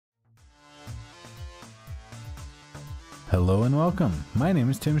Hello and welcome. My name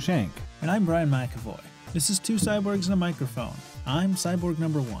is Tim Shank. And I'm Brian McAvoy. This is Two Cyborgs and a Microphone. I'm Cyborg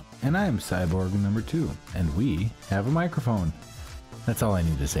number 1. And I'm Cyborg number 2. And we have a microphone. That's all I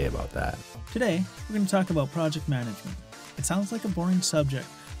need to say about that. Today, we're going to talk about project management. It sounds like a boring subject,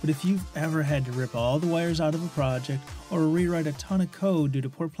 but if you've ever had to rip all the wires out of a project or rewrite a ton of code due to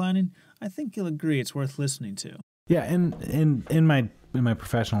poor planning, I think you'll agree it's worth listening to. Yeah, in my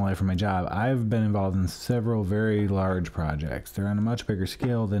professional life or my job, I've been involved in several very large projects. They're on a much bigger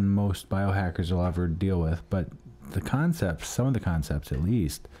scale than most biohackers will ever deal with, but the concepts, some of the concepts at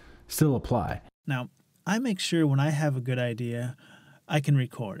least, still apply. Now, I make sure when I have a good idea, I can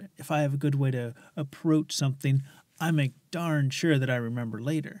record it. If I have a good way to approach something, I make darn sure that I remember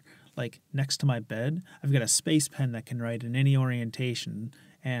later. Like next to my bed, I've got a space pen that can write in any orientation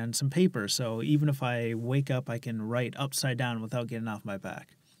and some paper, so even if I wake up, I can write upside down without getting off my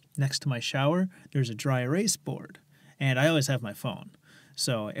back. Next to my shower, there's a dry erase board, and I always have my phone.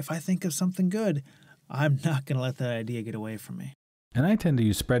 So if I think of something good, I'm not going to let that idea get away from me. And I tend to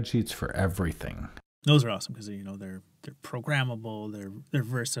use spreadsheets for everything. Those are awesome because they're programmable, they're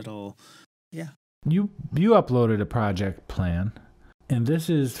versatile. Yeah. You uploaded a project plan. And this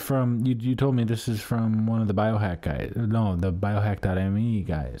is from, you told me this is from one of the biohack guys. No, the biohack.me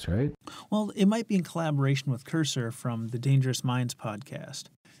guys, right? Well, it might be in collaboration with Cursor from the Dangerous Minds podcast.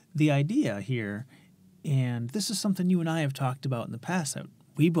 The idea here, and this is something you and I have talked about in the past, that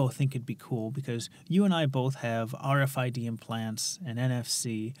we both think it'd be cool because you and I both have RFID implants and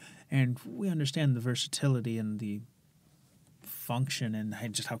NFC, and we understand the versatility and the function and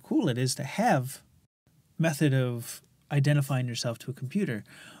just how cool it is to have method of identifying yourself to a computer.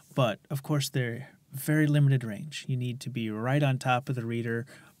 But of course, they're very limited range. You need to be right on top of the reader,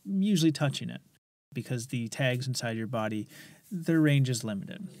 usually touching it, because the tags inside your body, their range is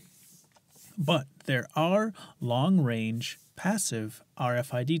limited. But there are long-range passive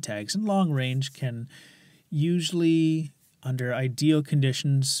RFID tags, and long-range can usually, under ideal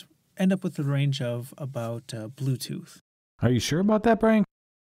conditions, end up with a range of about Bluetooth. Are you sure about that, Brian?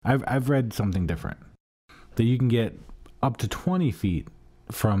 I've read something different, that you can get up to 20 feet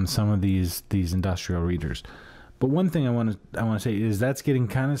from some of these industrial readers. But one thing I want to say is that's getting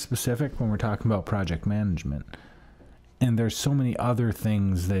kind of specific when we're talking about project management. And there's so many other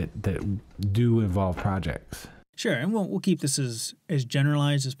things that do involve projects. Sure, and we'll keep this as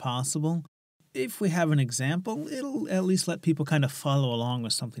generalized as possible. If we have an example, it'll at least let people kind of follow along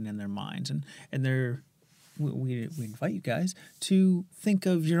with something in their minds. And we invite you guys to think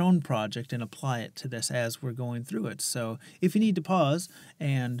of your own project and apply it to this as we're going through it. So if you need to pause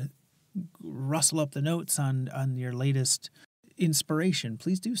and rustle up the notes on your latest inspiration,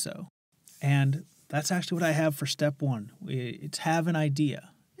 please do so. And that's actually what I have for step 1. It's have an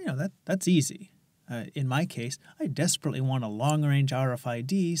idea. That's easy. In my case, I desperately want a long-range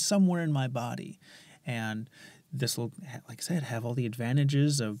RFID somewhere in my body. And this will, like I said, have all the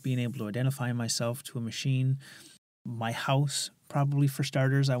advantages of being able to identify myself to a machine. My house, probably for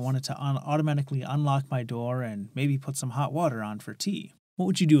starters, I want it to automatically unlock my door and maybe put some hot water on for tea. What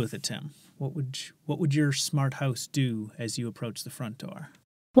would you do with it, Tim? What would your smart house do as you approach the front door?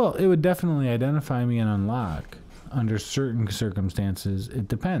 Well, it would definitely identify me and unlock. Under certain circumstances, it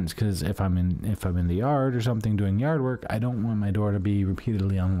depends, because if I'm in the yard or something doing yard work, I don't want my door to be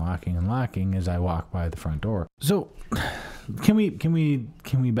repeatedly unlocking and locking as I walk by the front door. So, can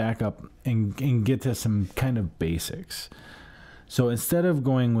we back up and get to some kind of basics? So instead of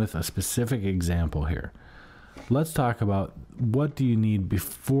going with a specific example here, let's talk about what do you need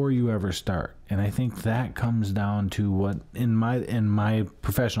before you ever start. And I think that comes down to what in my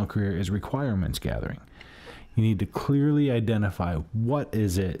professional career is requirements gathering. You need to clearly identify what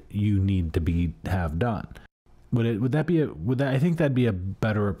is it you need to have done. I think that'd be a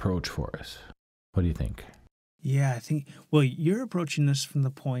better approach for us. What do you think? Yeah, I think, well, you're approaching this from the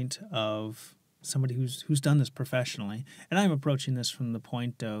point of somebody who's done this professionally, and I'm approaching this from the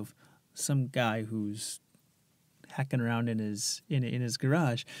point of some guy who's hacking around in his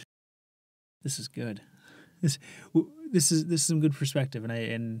garage. This is good. This is some good perspective,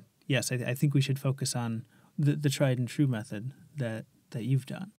 and yes, I think we should focus on the tried and true method that you've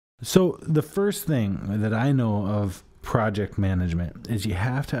done. So the first thing that I know of project management is you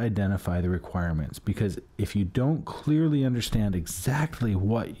have to identify the requirements, because if you don't clearly understand exactly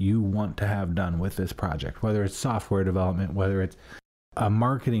what you want to have done with this project, whether it's software development, whether it's a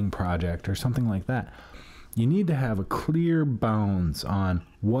marketing project or something like that, you need to have a clear bounds on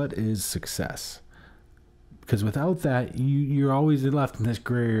what is success. Because without that, you're always left in this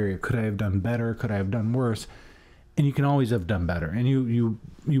gray area. Could I have done better? Could I have done worse? And you can always have done better. And you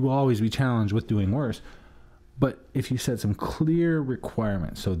will always be challenged with doing worse. But if you set some clear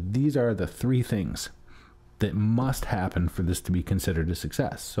requirements, so these are the 3 things that must happen for this to be considered a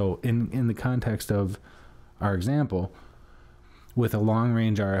success. So in the context of our example, with a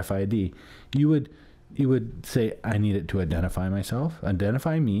long-range RFID, you would say, I need it to identify myself,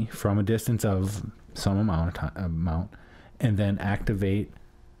 identify me from a distance of some amount, and then activate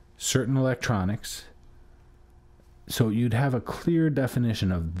certain electronics. So you'd have a clear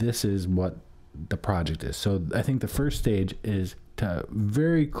definition of this is what the project is. So I think the first stage is to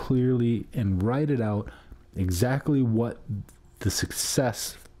very clearly and write it out exactly what the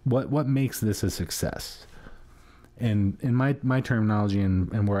success, what makes this a success. And in my terminology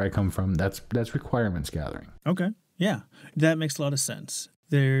and where I come from, that's requirements gathering. Okay. Yeah, that makes a lot of sense.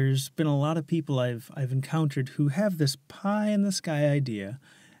 There's been a lot of people I've encountered who have this pie in the sky idea,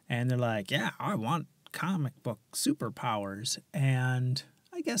 and they're like, yeah, I want comic book superpowers. And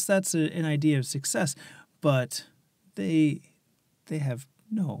I guess that's an idea of success, but they have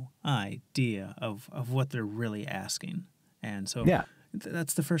no idea of what they're really asking. And so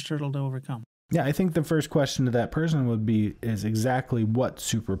that's the first hurdle to overcome. Yeah, I think the first question to that person is exactly what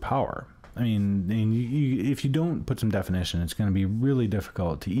superpower? I mean, if you don't put some definition, it's going to be really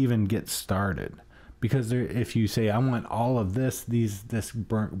difficult to even get started. Because if you say, I want all of this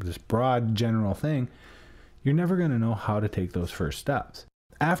broad general thing, you're never going to know how to take those first steps.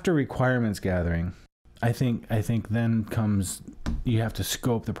 After requirements gathering, I think then comes, you have to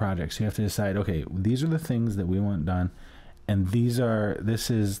scope the project. So you have to decide, okay, these are the things that we want done. And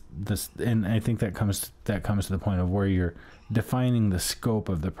and I think that comes to the point of where you're defining the scope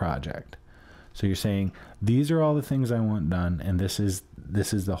of the project. So you're saying, these are all the things I want done, and this is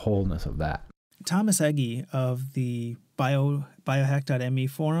the wholeness of that. Thomas Eggy of the biohack.me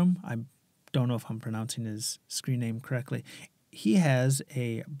forum, I don't know if I'm pronouncing his screen name correctly, he has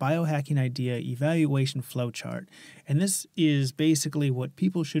a biohacking idea evaluation flowchart. And this is basically what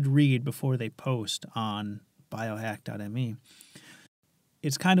people should read before they post on biohack.me.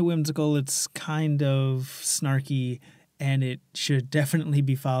 It's kind of whimsical, it's kind of snarky, and it should definitely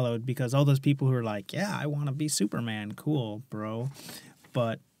be followed, because all those people who are like, yeah, I want to be Superman, cool, bro,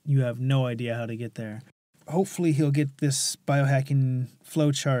 but you have no idea how to get there. Hopefully he'll get this biohacking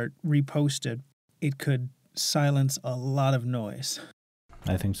flowchart reposted. It could silence a lot of noise.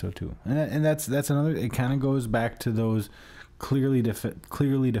 I think so too. And that's another, it kind of goes back to those clearly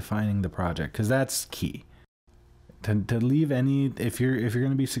defining the project, because that's key. To leave any, if you're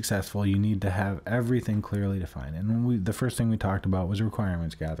going to be successful, you need to have everything clearly defined. And the first thing we talked about was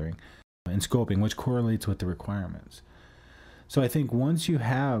requirements gathering and scoping, which correlates with the requirements. So I think once you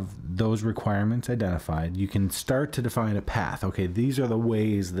have those requirements identified, you can start to define a path. Okay, these are the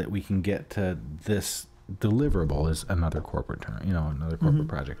ways that we can get to this deliverable, is another corporate term, another corporate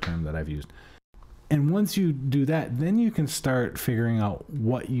project term that I've used. And once you do that, then you can start figuring out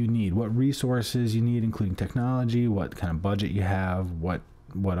what you need, what resources you need, including technology, what kind of budget you have, what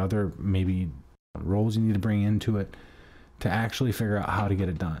other maybe roles you need to bring into it to actually figure out how to get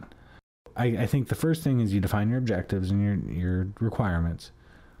it done. I think the first thing is you define your objectives and your requirements.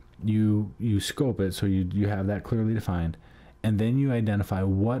 You scope it so you have that clearly defined, and then you identify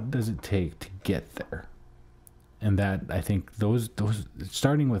what does it take to get there. And that, I think those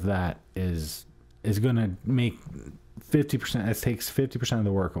starting with that is going to make 50%. It takes 50% of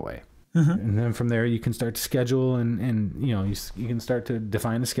the work away. And then from there you can start to schedule and you can start to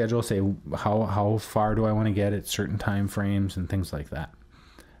define a schedule, say how far do I want to get at certain time frames and things like that.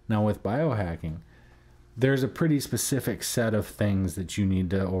 Now with biohacking, there's a pretty specific set of things that you need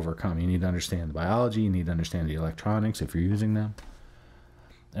to overcome. You need to understand the biology, you need to understand the electronics if you're using them.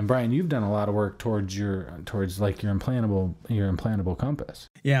 And Brian, you've done a lot of work towards like your implantable compass.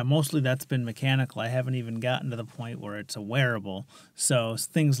 Yeah, mostly that's been mechanical. I haven't even gotten to the point where it's a wearable. So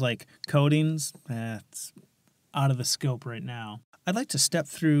things like coatings, that's out of the scope right now. I'd like to step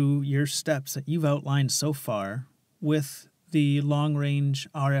through your steps that you've outlined so far with the long-range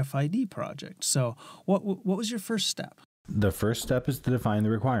RFID project. So what was your first step? The first step is to define the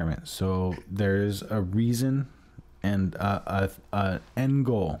requirements. So there's a reason and a end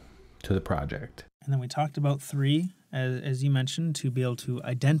goal to the project. And then we talked about 3, as you mentioned, to be able to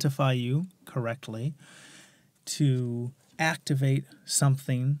identify you correctly, to activate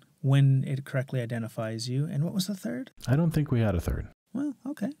something when it correctly identifies you. And what was the third? I don't think we had a third. Well,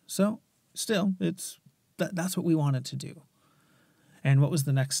 okay. So still, that's what we wanted to do. And what was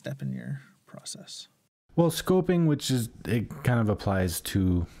the next step in your process? Well, scoping, it kind of applies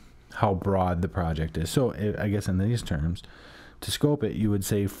to how broad the project is. So I guess in these terms, to scope it, you would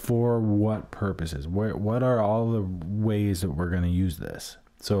say for what purposes? What are all the ways that we're going to use this?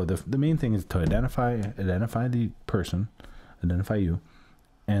 So the main thing is to identify the person, identify you,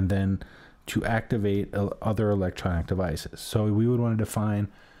 and then to activate other electronic devices. So we would want to define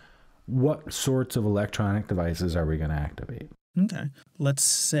what sorts of electronic devices are we going to activate. Okay. Let's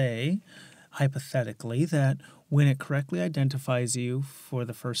say, hypothetically, that when it correctly identifies you for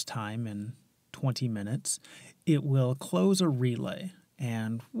the first time in 20 minutes, it will close a relay,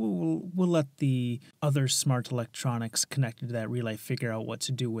 and we'll let the other smart electronics connected to that relay figure out what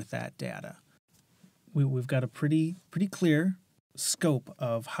to do with that data. We've got a pretty clear scope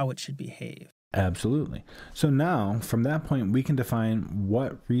of how it should behave. Absolutely. So now, from that point, we can define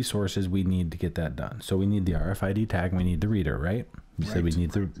what resources we need to get that done. So we need the RFID tag, and we need the reader, right? We said we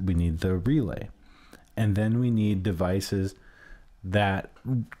need the relay, and then we need devices that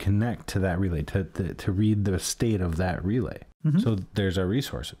connect to that relay to read the state of that relay. Mm-hmm. So there's our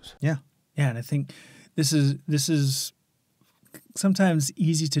resources. Yeah, and I think this is sometimes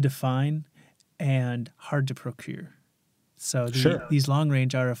easy to define and hard to procure. So these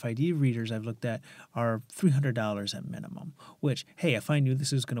long-range RFID readers I've looked at are $300 at minimum, which, hey, if I knew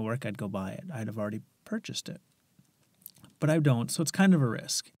this was going to work, I'd go buy it. I'd have already purchased it. But I don't, so it's kind of a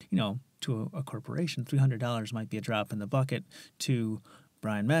risk. To a corporation, $300 might be a drop in the bucket. To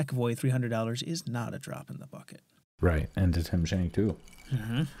Brian McAvoy, $300 is not a drop in the bucket. Right, and to Tim Shank, too.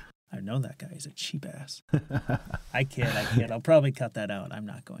 Mm-hmm. I know that guy. He's a cheap ass. I kid. I'll probably cut that out. I'm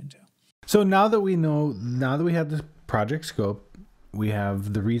not going to. So now that we have the project scope, we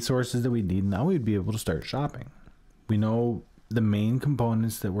have the resources that we need, now we'd be able to start shopping. We know the main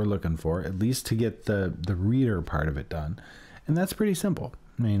components that we're looking for, at least to get the reader part of it done. And that's pretty simple.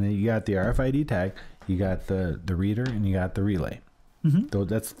 I mean, you got the RFID tag, you got the reader, and you got the relay. Mm-hmm. So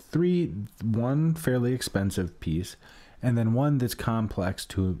that's one fairly expensive piece, and then one that's complex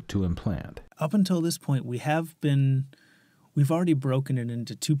to implant. Up until this point, we've already broken it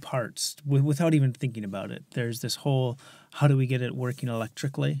into two parts without even thinking about it. There's this whole, how do we get it working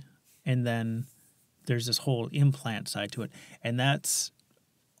electrically? And then there's this whole implant side to it. And that's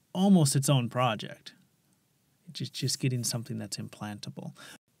almost its own project. Just getting something that's implantable.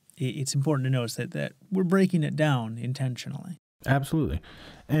 It's important to notice that we're breaking it down intentionally. Absolutely.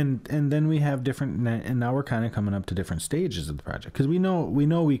 And then we have different, and now we're kind of coming up to different stages of the project. Because we know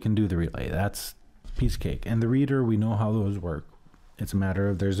we can do the relay. That's piece of cake. And the reader, we know how those work. There's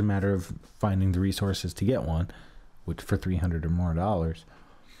a matter of finding the resources to get one, which for $300 or more.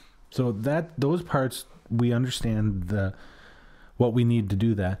 So those parts, we understand what we need to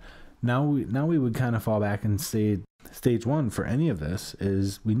do that. Now we would kind of fall back and say stage one for any of this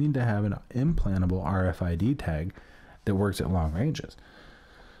is we need to have an implantable RFID tag that works at long ranges.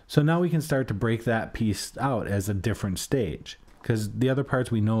 So now we can start to break that piece out as a different stage, because the other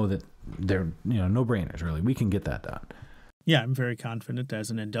parts we know that they're no-brainers, really. We can get that done. Yeah, I'm very confident as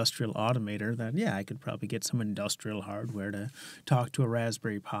an industrial automator that, I could probably get some industrial hardware to talk to a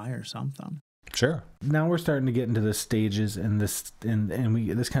Raspberry Pi or something. Sure. Now we're starting to get into the stages, and this kind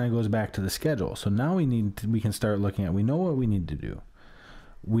of goes back to the schedule. So now we can start looking at, we know what we need to do.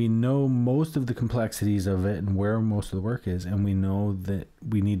 We know most of the complexities of it and where most of the work is, and we know that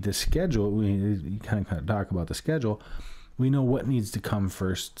we need to schedule. We kind of talk about the schedule. We know what needs to come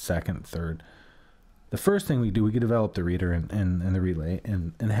first, second, third. The first thing we do, we could develop the reader and the relay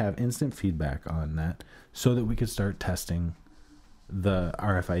and have instant feedback on that, so that we could start testing the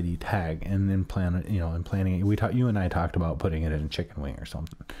RFID tag and then planning it. You and I talked about putting it in a chicken wing or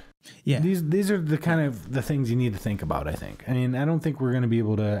something. Yeah. These are the kind of the things you need to think about, I think. I mean, I don't think we're going to be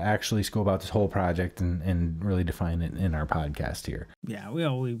able to actually scope out this whole project and really define it in our podcast here. Yeah,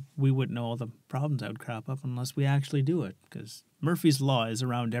 we wouldn't know all the problems that would crop up unless we actually do it, because Murphy's Law is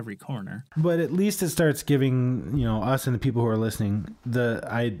around every corner. But at least it starts giving, us and the people who are listening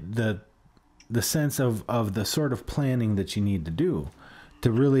the sense of the sort of planning that you need to do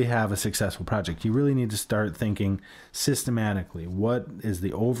to really have a successful project. You really need to start thinking systematically. What is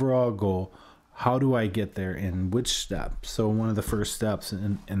the overall goal? How do I get there? In which step? So one of the first steps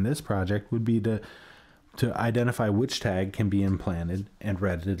in this project would be to identify which tag can be implanted and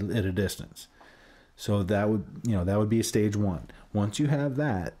read at a distance. So that would be stage one. Once you have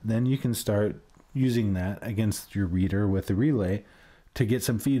that, then you can start using that against your reader with the relay to get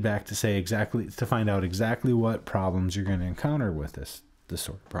some feedback to find out exactly what problems you're going to encounter with this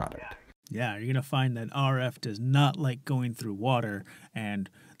sort of product. Yeah, you're going to find that RF does not like going through water, and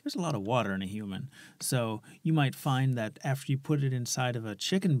there's a lot of water in a human. So you might find that after you put it inside of a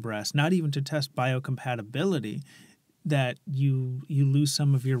chicken breast, not even to test biocompatibility, that you lose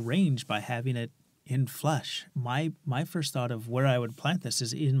some of your range by having it in flesh. My first thought of where I would plant this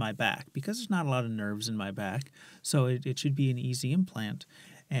is in my back, because there's not a lot of nerves in my back, so it should be an easy implant.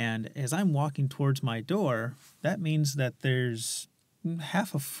 And as I'm walking towards my door, that means that there's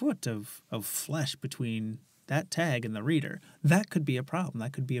half a foot of flesh between that tag and the reader. That could be a problem.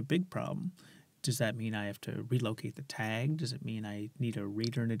 That could be a big problem. Does that mean I have to relocate the tag? Does it mean I need a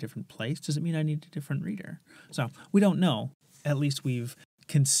reader in a different place? Does it mean I need a different reader? So we don't know. At least we've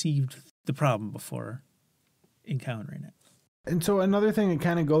conceived the problem before encountering it. And so another thing that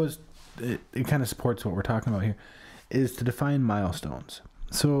kind of goes, it kind of supports what we're talking about here, is to define milestones.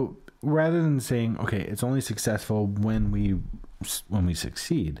 So rather than saying, okay, it's only successful when we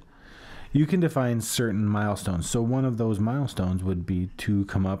succeed, you can define certain milestones. So one of those milestones would be to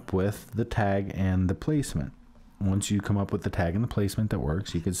come up with the tag and the placement. Once you come up with the tag and the placement that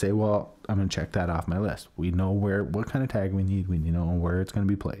works, you could say, well, I'm going to check that off my list. We know what kind of tag we need. We know where it's going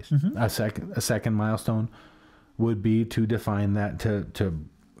to be placed. Mm-hmm. A second milestone would be to define that, to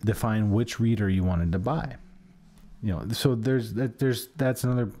define which reader you wanted to buy. So that's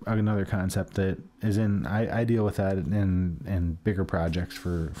another concept that is in. I deal with that in bigger projects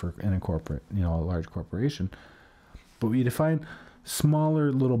for in a corporate, a large corporation. But we define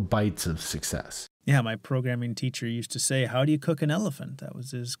smaller little bites of success. Yeah, my programming teacher used to say, "How do you cook an elephant?" That was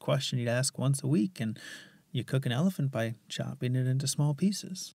his question he'd ask once a week, and you cook an elephant by chopping it into small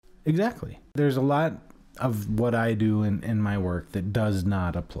pieces. Exactly. There's a lot of what I do in my work that does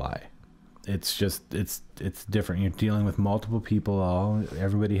not apply. It's just, it's different. You're dealing with multiple people,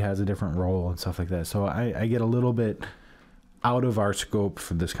 everybody has a different role and stuff like that. So I get a little bit out of our scope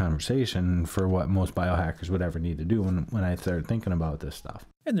for this conversation for what most biohackers would ever need to do when I start thinking about this stuff.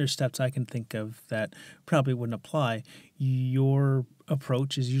 And there's steps I can think of that probably wouldn't apply. Your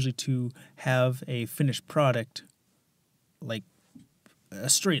approach is usually to have a finished product, like a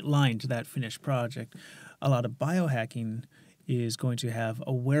straight line to that finished project. A lot of biohacking is going to have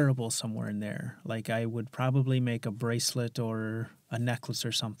a wearable somewhere in there. Like I would probably make a bracelet or a necklace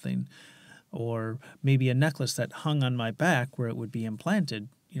or something, or maybe a necklace that hung on my back where it would be implanted,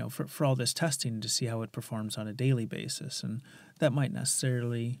 for all this testing to see how it performs on a daily basis. And that might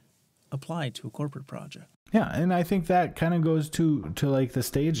necessarily apply to a corporate project. Yeah, and I think that kind of goes to like the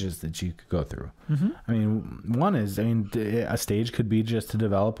stages that you could go through. Mm-hmm. I mean, one is, a stage could be just to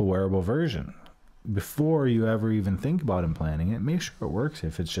develop a wearable version. Before you ever even think about implanting it, make sure it works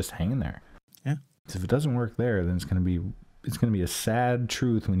if it's just hanging there. Yeah. So if it doesn't work there, then it's going to be a sad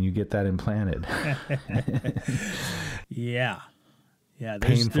truth when you get that implanted. Yeah.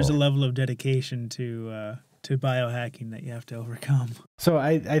 There's a level of dedication to biohacking that you have to overcome. So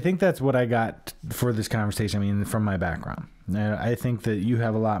I think that's what I got for this conversation. From my background, I think that you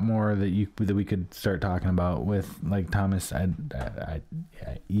have a lot more that we could start talking about with, like Thomas Egi,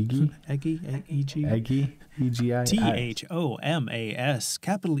 Thomas,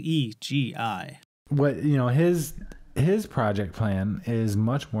 capital EGI. What his project plan is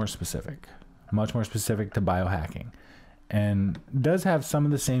much more specific to biohacking, and does have some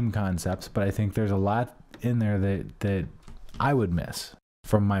of the same concepts, but I think there's a lot in there that I would miss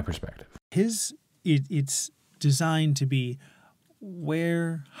from my perspective. It's designed to be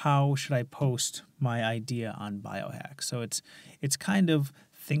how should I post my idea on biohack? So it's kind of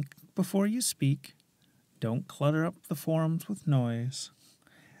think before you speak, don't clutter up the forums with noise,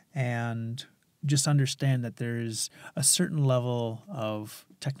 and just understand that there's a certain level of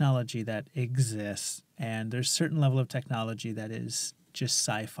technology that exists, and there's a certain level of technology that is just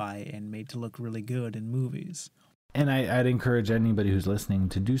sci-fi and made to look really good in movies. And I'd encourage anybody who's listening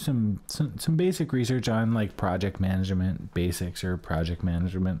to do some basic research on like project management basics or project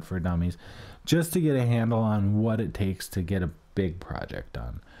management for dummies, just to get a handle on what it takes to get a big project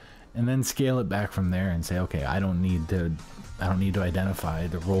done, and then scale it back from there and say, okay, I don't need to identify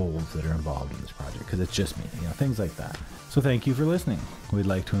the roles that are involved in this project because it's just me, things like that. So thank you for listening. We'd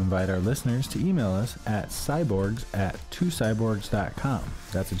like to invite our listeners to email us at cyborgs@twocyborgs.com.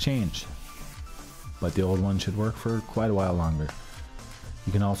 That's a change, but the old one should work for quite a while longer.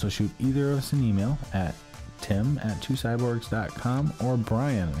 You can also shoot either of us an email at tim@twocyborgs.com or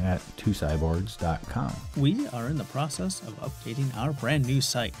brian@twocyborgs.com. We are in the process of updating our brand new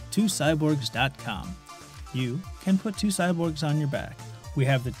site, twocyborgs.com. You can put Two Cyborgs on your back. We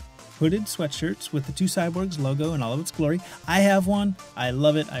have the hooded sweatshirts with the Two Cyborgs logo in all of its glory. I have one. I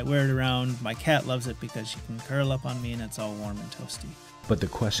love it. I wear it around. My cat loves it because she can curl up on me and it's all warm and toasty. But the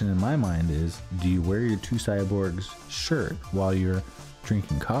question in my mind is, do you wear your Two Cyborgs shirt while you're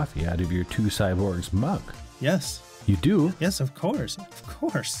drinking coffee out of your Two Cyborgs mug? Yes. You do? Yes, of course. Of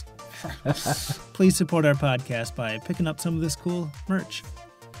course. Please support our podcast by picking up some of this cool merch.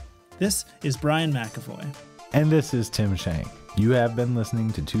 This is Brian McAvoy. And this is Tim Shank. You have been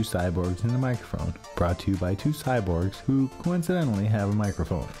listening to Two Cyborgs and a Microphone, brought to you by two cyborgs who coincidentally have a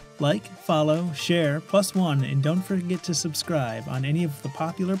microphone. Like, follow, share, +1, and don't forget to subscribe on any of the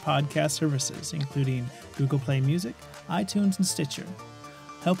popular podcast services, including Google Play Music, iTunes, and Stitcher.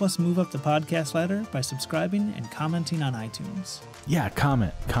 Help us move up the podcast ladder by subscribing and commenting on iTunes. Yeah,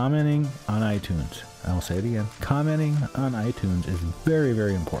 commenting on iTunes. I'll say it again. Commenting on iTunes is very,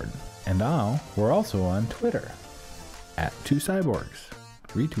 very important. And now we're also on Twitter at Two Cyborgs.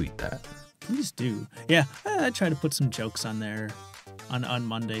 Retweet that. Please do. Yeah, I try to put some jokes on there on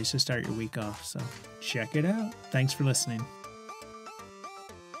Mondays to start your week off, so check it out. Thanks for listening.